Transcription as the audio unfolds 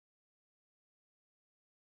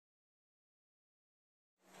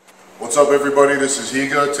What's up everybody, this is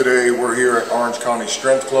Higa. Today we're here at Orange County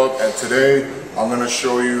Strength Club, and today I'm going to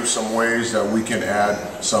show you some ways that we can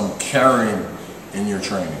add some carrying in your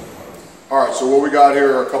training. Alright, so what we got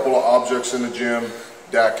here are a couple of objects in the gym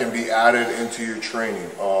that can be added into your training.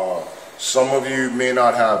 Some of you may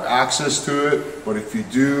not have access to it, but if you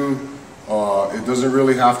do, it doesn't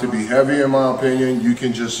really have to be heavy in my opinion. You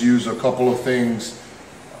can just use a couple of things,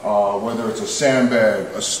 whether it's a sandbag,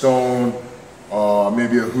 a stone,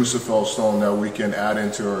 maybe a Husafell stone that we can add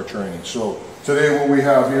into our training. So today what we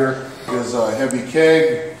have here is a heavy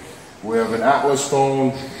keg, we have an Atlas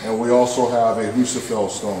stone, and we also have a Husafell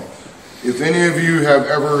stone. If any of you have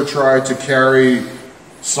ever tried to carry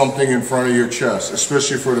something in front of your chest,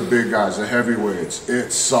 especially for the big guys, the heavyweights,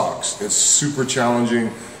 it sucks. It's super challenging.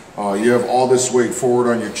 You have all this weight forward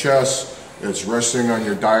on your chest, it's resting on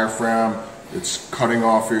your diaphragm, it's cutting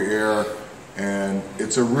off your air, and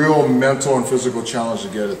it's a real mental and physical challenge to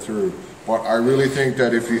get it through. But I really think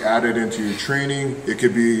that if you add it into your training, it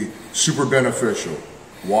could be super beneficial.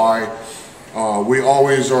 Why? We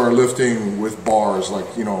always are lifting with bars, like,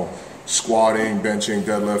 you know, squatting, benching,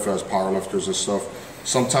 deadlift as powerlifters and stuff.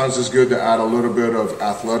 Sometimes it's good to add a little bit of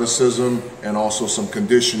athleticism and also some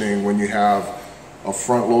conditioning when you have a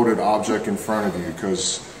front-loaded object in front of you,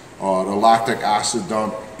 because the lactic acid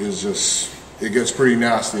dump is just, it gets pretty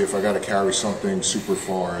nasty if I got to carry something super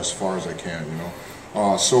far as I can, you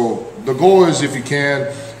know. So the goal is, if you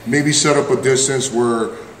can, maybe set up a distance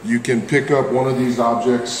where you can pick up one of these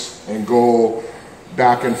objects and go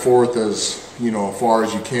back and forth as, you know, far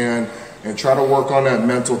as you can, and try to work on that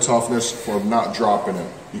mental toughness for not dropping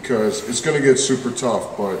it, because it's going to get super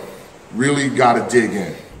tough, but really got to dig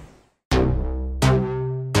in.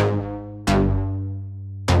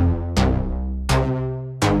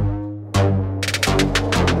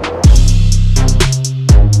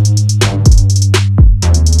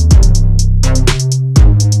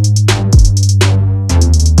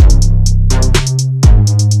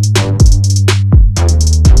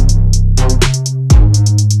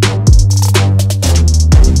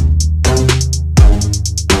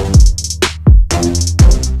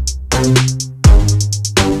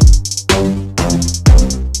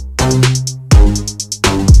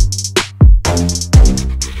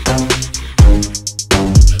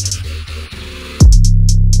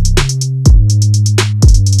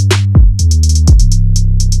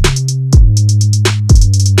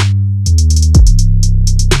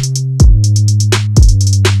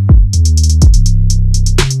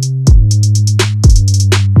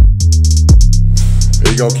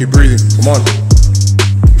 There you go, keep breathing, come on.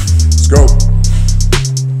 Let's go.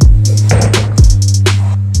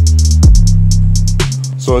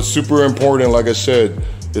 So it's super important, like I said,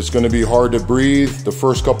 it's gonna be hard to breathe. The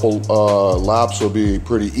first couple laps will be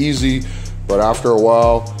pretty easy, but after a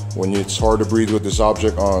while, when it's hard to breathe with this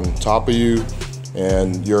object on top of you,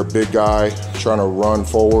 and you're a big guy trying to run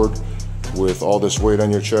forward with all this weight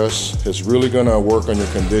on your chest, it's really gonna work on your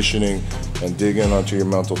conditioning and dig in onto your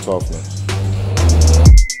mental toughness.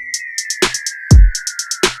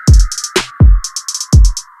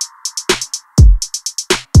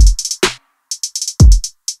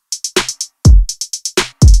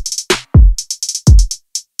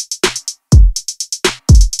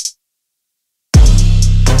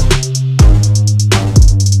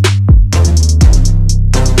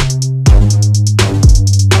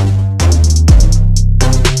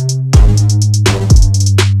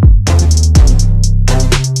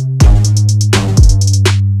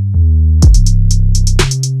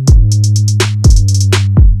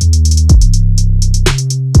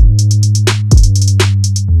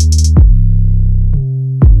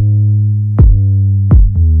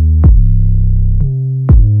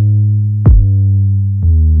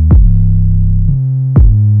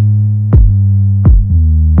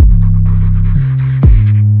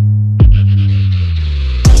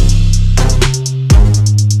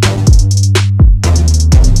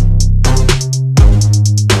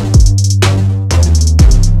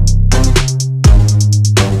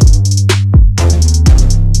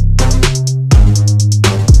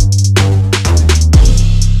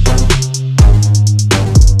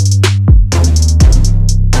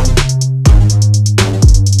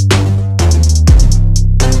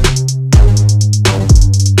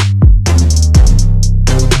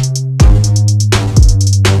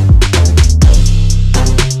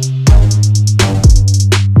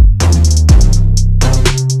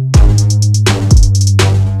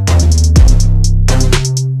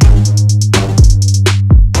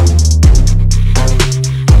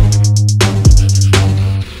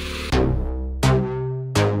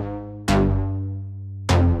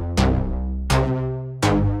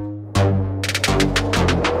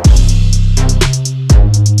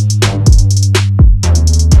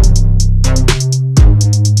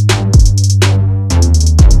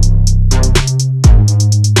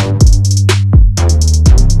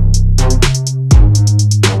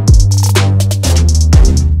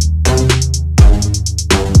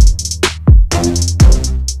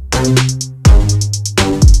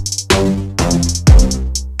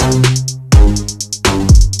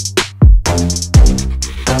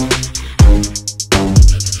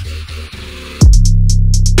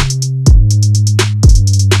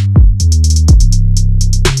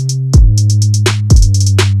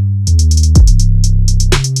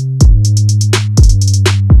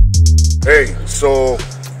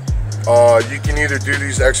 either do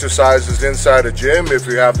these exercises inside a gym if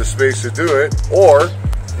you have the space to do it, or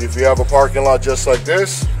if you have a parking lot just like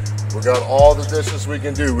this, we got all the distance we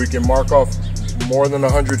can do. We can mark off more than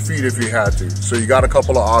 100 feet if you had to. So you got a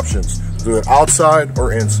couple of options. Do it outside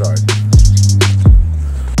or inside.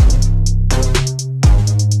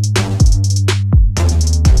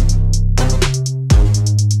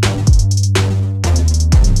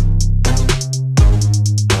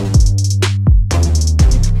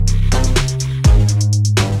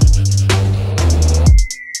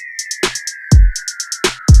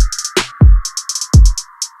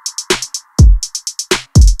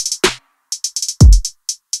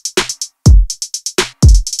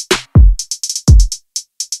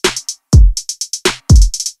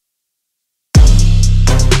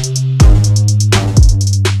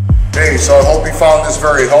 So I hope you found this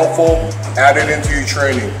very helpful. Add it into your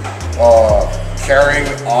training. Carrying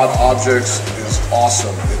odd objects is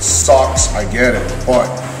awesome. It sucks, I get it. But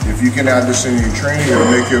if you can add this into your training, it'll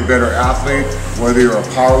make you a better athlete, whether you're a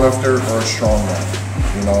powerlifter or a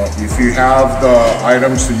strongman. You know, if you have the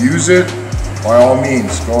items to use it, by all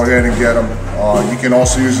means, go ahead and get them. You can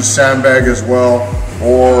also use a sandbag as well,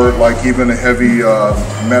 or like even a heavy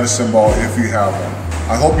medicine ball if you have one.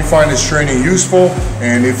 I hope you find this training useful,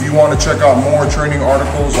 and if you want to check out more training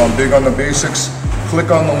articles on Big on the Basics,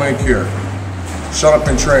 click on the link here. Shut up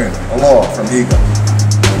and train. Aloha from Higa.